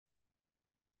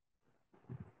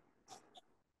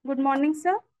Good morning,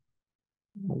 sir.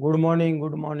 Good morning.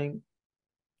 Good morning.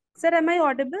 Sir, am I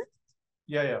audible?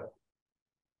 Yeah.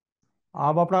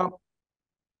 आप अपना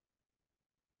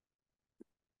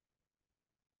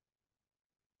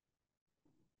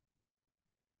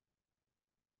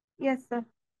Yes, sir.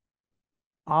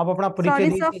 आप अपना परिचय Sorry,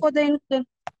 sir, दीजिए। for the incident.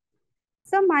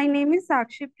 Sir, my name is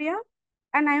SAKSHI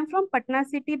and I am from Patna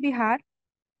City, Bihar.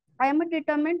 I am a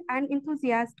determined and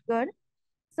enthusiastic girl.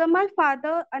 So, my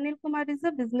father, Anil Kumar, is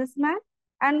a businessman,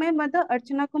 and my mother,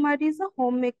 Archana Kumar, is a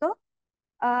homemaker.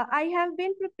 I have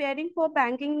been preparing for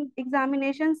banking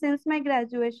examination since my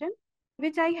graduation,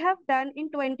 which I have done in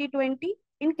 2020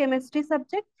 in chemistry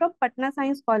subject from Patna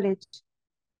Science College.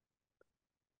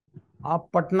 आप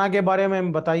पटना के बारे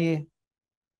में बताइए।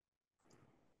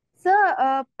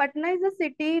 Sir, Patna is a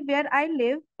city where I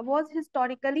live, was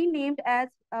historically named as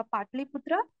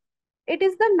Patliputra. It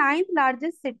is the ninth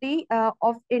largest city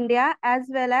of India, as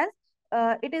well as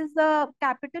it is the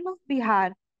capital of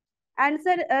Bihar. And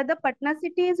sir, the Patna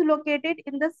city is located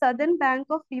in the southern bank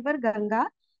of River Ganga.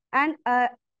 And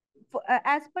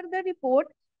as per the report,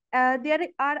 there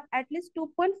are at least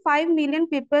 2.5 million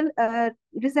people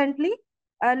recently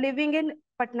living in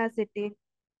Patna city.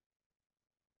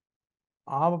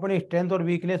 आप अपनी strength और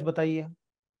weakness बताइए।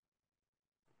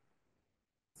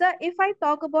 Sir, if I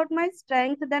talk about my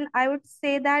strength, then I would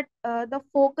say that the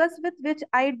focus with which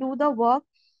I do the work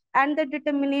and the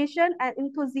determination and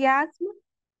enthusiasm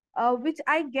which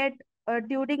I get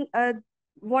during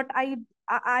what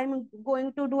I'm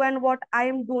going to do and what I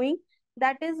am doing,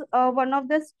 that is one of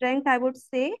the strength I would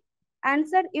say. And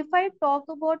sir, if I talk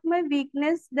about my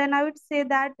weakness, then I would say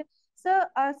that, sir,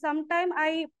 sometime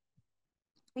I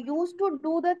used to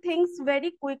do the things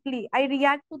very quickly. I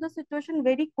react to the situation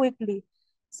very quickly.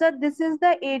 So this is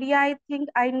the area I think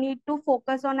I need to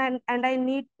focus on, and I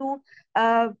need to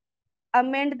uh,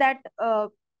 amend that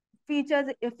feature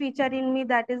in me.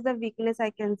 That is the weakness I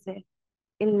can say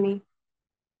in me.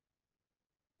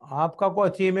 आपका कोई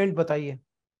achievement बताइए।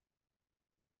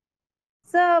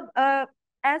 So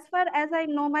as far as I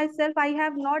know myself, I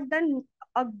have not done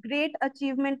a great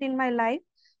achievement in my life,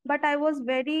 but I was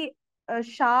very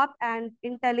sharp and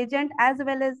intelligent as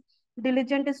well as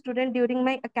diligent student during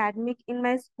my academic in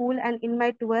my school and in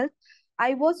my 12th.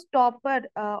 I was topper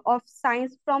of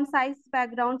science from science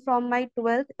background from my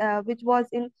 12th, which was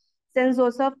in St.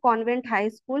 Joseph Convent High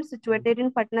School, situated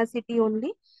in Patna city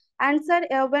only. And sir,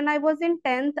 when I was in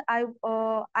 10th,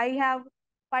 I have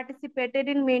participated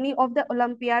in many of the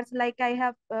Olympiads. Like I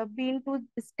have been to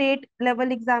state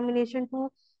level examination to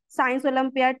Science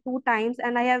Olympiad 2 times,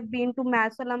 and I have been to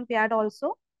Maths Olympiad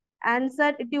also. And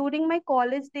sir, during my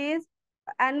college days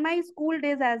and my school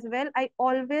days as well, I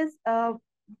always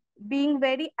being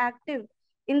very active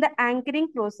in the anchoring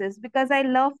process because I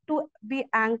love to be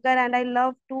anchor and I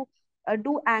love to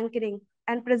do anchoring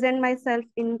and present myself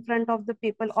in front of the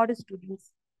people or the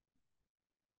students.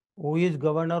 Who is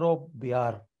governor of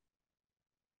Bihar?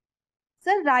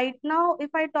 Sir, right now, if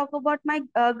I talk about my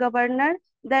governor,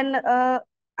 then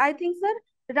I think, sir,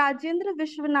 Rajendra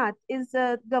Vishwanath is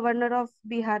governor of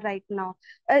Bihar right now.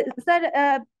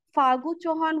 Sir, Fagu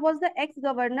Chauhan was the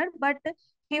ex-governor, but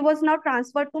he was now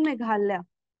transferred to Meghalaya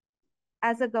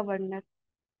as a governor.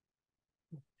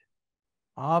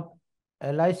 आप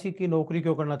LIC की नौकरी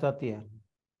क्यों करना चाहती हैं?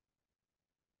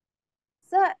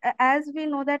 Sir, as we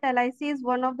know that LIC is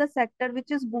one of the sector which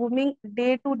is booming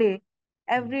day to day.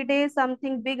 Every day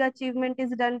something big achievement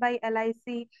is done by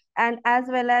LIC, and as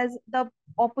well as the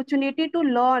opportunity to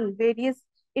learn various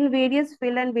in various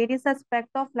field and various aspect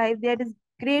of life. There is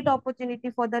great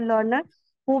opportunity for the learner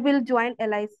who will join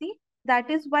LIC. That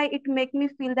is why it make me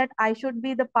feel that I should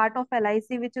be the part of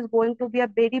LIC, which is going to be a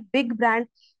very big brand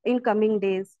in coming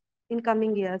days, in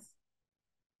coming years.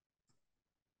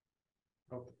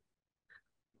 Okay.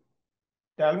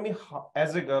 Tell me,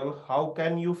 as a girl, how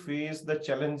can you face the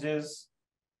challenges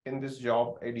in this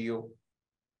job, ADO?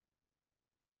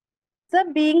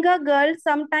 So being a girl,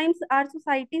 sometimes our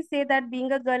society say that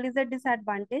being a girl is a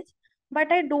disadvantage,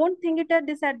 but I don't think it a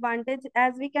disadvantage.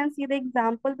 As we can see the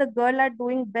example, the girl are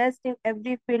doing best in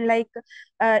every field. Like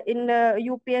in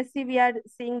UPSC, we are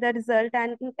seeing the result,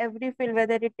 and in every field,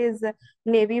 whether it is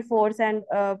Navy Force and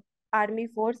Army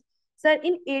Force. So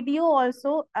in ADO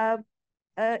also,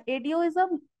 ADO is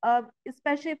a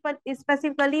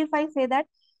specifically if I say that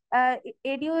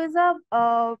ADO is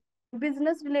a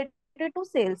business related to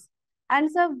sales. And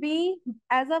so we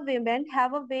as a women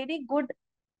have a very good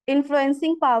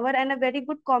influencing power and a very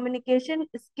good communication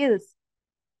skills.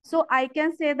 So I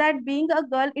can say that being a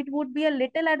girl, it would be a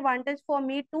little advantage for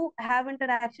me to have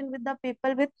interaction with the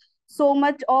people with so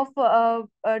much of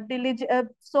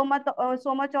so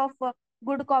much of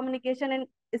good communication and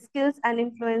skills and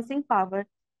influencing power.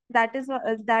 That's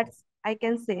I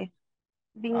can say,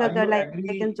 being a Are you girl, I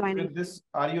can agree join it. with this?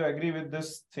 Are you agree with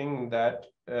this thing that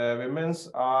women's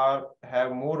are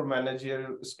have more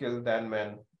managerial skill than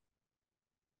men?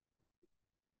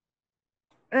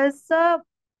 So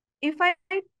if I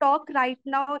talk right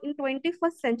now in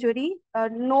 21st century,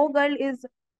 no girl is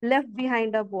left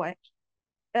behind a boy.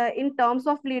 In terms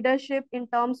of leadership, in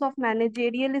terms of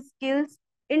managerial skills,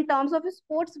 in terms of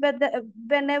sports,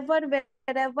 whenever,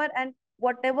 wherever, and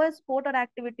whatever sport or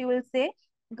activity will say,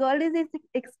 girl is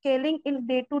excelling in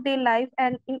day-to-day life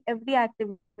and in every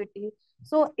activity.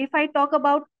 So if I talk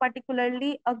about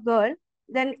particularly a girl,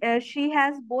 then she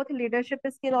has both leadership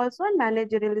skill also and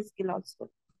managerial skill also.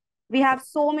 We have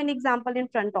so many example in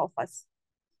front of us,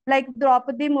 like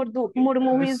Draupadi Okay.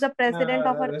 Murmu, who is the president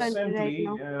of our country right Recently,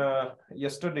 now.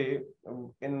 yesterday,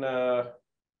 in in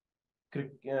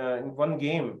one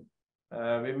game,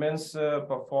 women's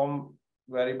perform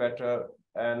very better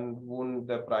and won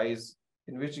the prize.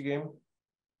 In which game?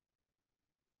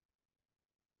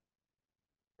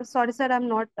 Sorry, sir, I'm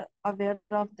not aware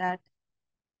of that.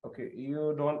 Okay,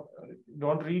 you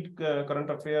don't read current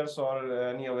affairs or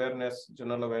any awareness,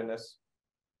 general awareness.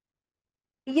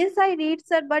 Yes, I read,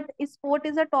 sir, but sport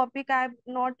is a topic I'm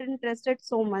not interested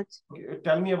so much. Okay,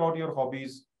 tell me about your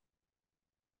hobbies.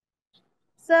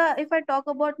 So, if I talk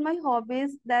about my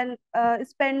hobbies, then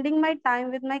spending my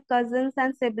time with my cousins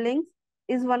and siblings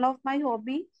is one of my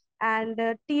hobby, and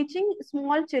teaching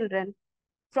small children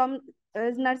from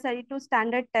nursery to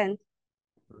standard 10th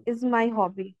is my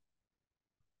hobby.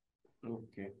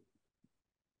 Okay.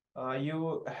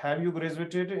 You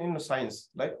graduated in science,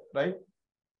 like right?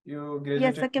 You Yes,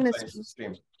 graduated sir, in science chemistry.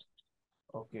 stream.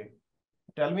 Okay.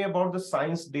 Tell me about the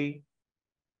Science Day.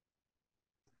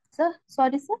 Sir,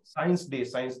 sorry, sir. Science Day,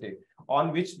 Science Day.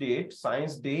 On which date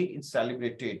Science Day is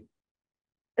celebrated?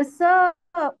 So,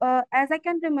 as I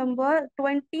can remember,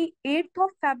 28th of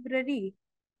February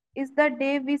is the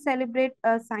day we celebrate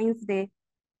Science Day.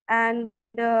 And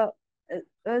sir,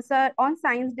 on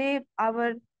Science Day,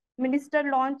 our minister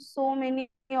launched so many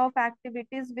of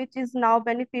activities which is now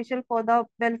beneficial for the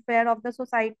welfare of the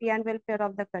society and welfare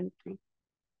of the country.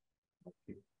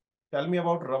 Okay. Tell me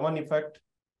about Raman effect.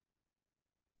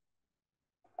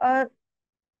 Uh,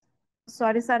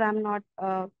 Sorry, sir, I'm not.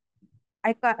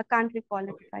 I can't recall it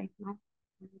Okay. right now.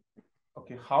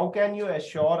 Okay. How can you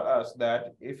assure us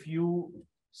that if you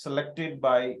selected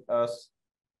by us,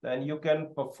 then you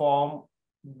can perform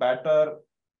better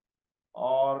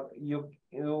or you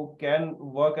can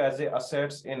work as a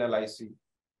assets in LIC?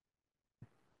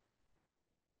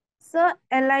 So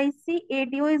LIC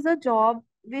ADO is a job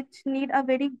which need a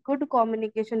very good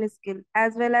communication skill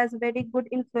as well as very good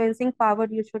influencing power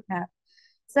you should have.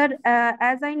 Sir,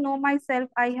 as I know myself,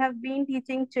 I have been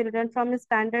teaching children from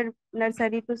standard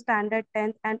nursery to standard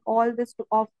 10th, and all this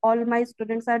of all my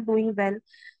students are doing well.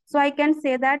 So I can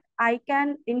say that I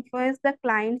can influence the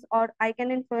clients or I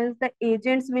can influence the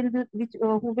agents which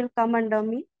who will come under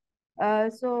me.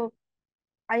 So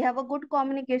I have a good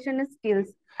communication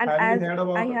skills, and as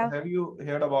I have, Have you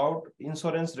heard about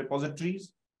insurance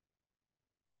repositories?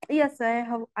 yes, I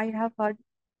have heard.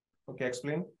 Okay,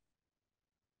 explain.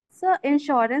 So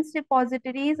insurance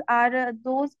repositories are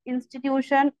those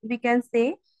institutions we can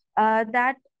say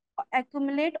that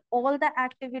accumulate all the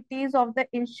activities of the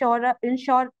insured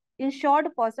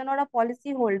person or a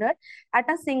policy holder at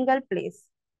a single place.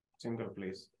 Single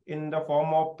place. In the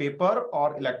form of paper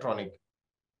or electronic?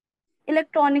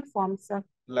 Electronic forms, sir.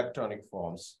 Electronic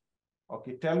forms.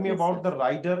 Okay, tell me Yes, about sir. the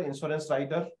rider, insurance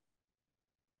rider.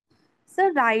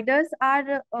 So riders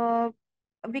are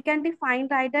we can define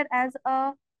rider as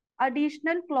a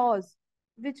additional clause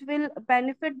which will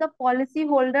benefit the policy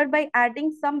holder by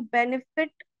adding some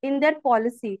benefit in their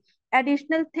policy,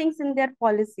 additional things in their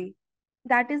policy.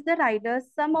 That is the riders.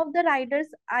 Some of the riders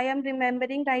I am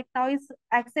remembering right now is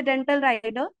accidental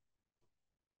rider.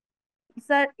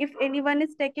 Sir, if anyone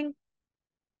is taking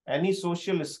Any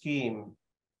social scheme,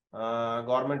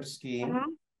 government scheme, uh-huh,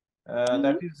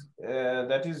 mhm,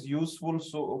 that is useful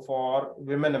for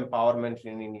women empowerment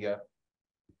in India.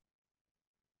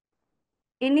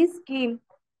 any scheme.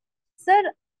 Sir,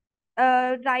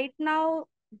 right now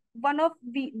one of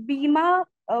Bima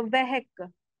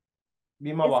vehicle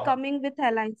Bima is Vahan. coming with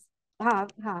LIC.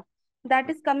 That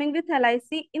is coming with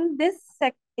LIC in this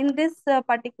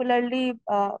particularly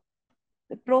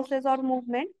process or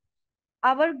movement.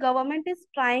 Our government is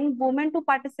trying women to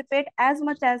participate as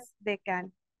much as they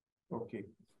can. Okay.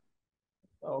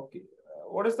 Okay.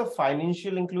 What is the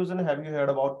financial inclusion? Have you heard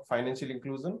about financial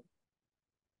inclusion?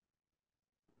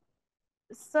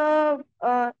 So,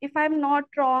 if I'm not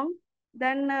wrong,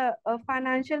 then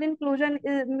financial inclusion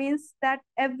means that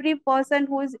every person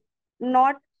who is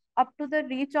not up to the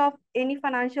reach of any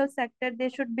financial sector, they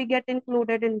should be get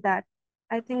included in that.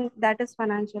 I think that is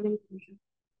financial inclusion.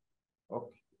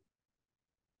 Okay.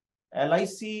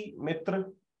 LIC Mitra.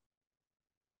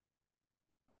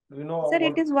 Do you know Sir,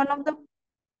 what, it is one of the.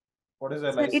 what is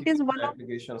Sir, LIC it is one Mitra of.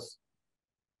 applications?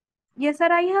 Yes, sir,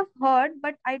 I have heard,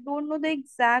 but I don't know the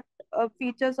exact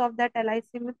features of that LIC.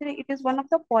 It is one of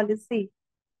the policy.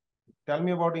 Tell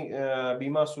me about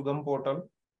Bima Sugam portal.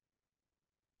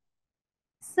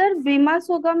 Sir, Bima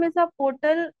Sugam is a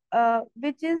portal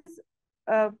which is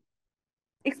uh,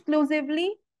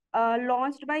 exclusively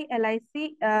launched by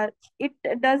LIC. It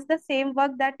does the same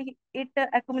work that it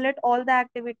accumulate all the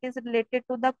activities related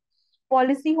to the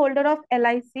policy holder of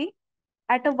LIC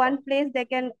at a one place. They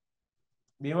can.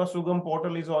 Bima Sugam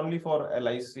portal is only for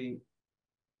LIC.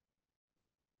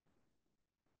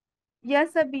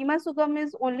 Yes, sir, Bima Sugam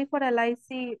is only for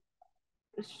LIC. Are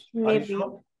you Maybe.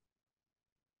 sure?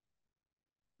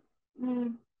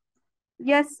 Mm.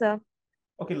 Yes, sir.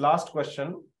 Okay, last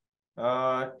question.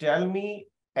 Tell me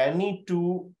any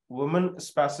two women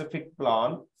specific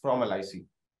plan from LIC.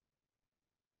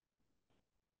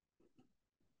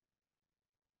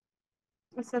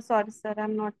 So sorry, sir,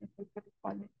 I'm not able to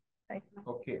recall it right now.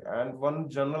 Okay, and one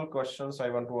general questions I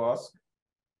want to ask.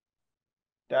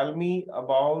 Tell me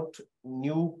about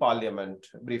new parliament.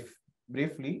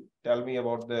 Briefly, tell me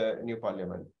about the new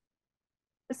parliament.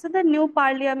 So the new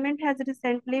parliament has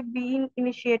recently been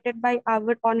initiated by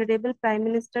our Honorable Prime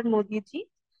Minister Modi ji,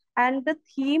 and the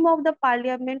theme of the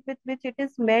parliament with which it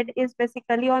is made is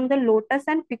basically on the lotus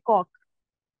and peacock.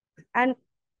 And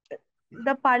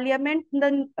the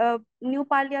new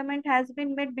parliament has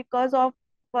been made because of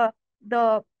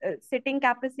the sitting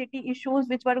capacity issues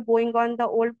which were going on the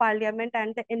old parliament,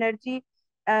 and the energy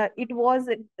it was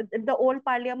the old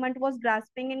parliament was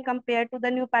grasping in compared to the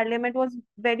new parliament was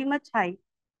very much high.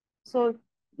 So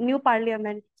new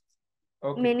parliament,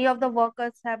 Okay. many of the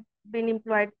workers have been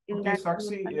employed in Okay, that new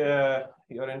Sakshi,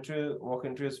 parliament. your work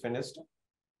interview is finished.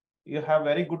 You have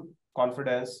very good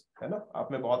confidence, है ना?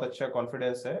 आप में बहुत अच्छा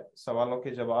confidence है. सवालों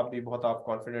के जवाब भी बहुत आप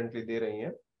confidently दे रही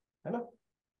हैं, है ना?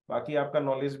 बाकी आपका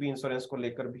नॉलेज भी इंश्योरेंस को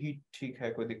लेकर भी ठीक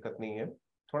है, कोई दिक्कत नहीं है.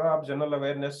 थोड़ा आप जनरल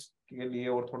अवेयरनेस के लिए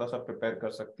और थोड़ा सा प्रिपेयर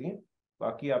कर सकती हैं.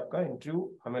 बाकी आपका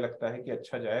इंटरव्यू हमें लगता है कि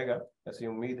अच्छा जाएगा, ऐसी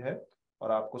उम्मीद है,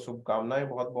 और आपको शुभकामनाएं.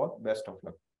 बहुत बहुत best of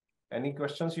luck. Any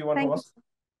questions you want to Thank you, ask?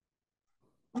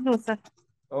 sir. No, sir.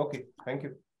 Okay, thank you.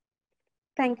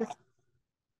 Thank you, sir.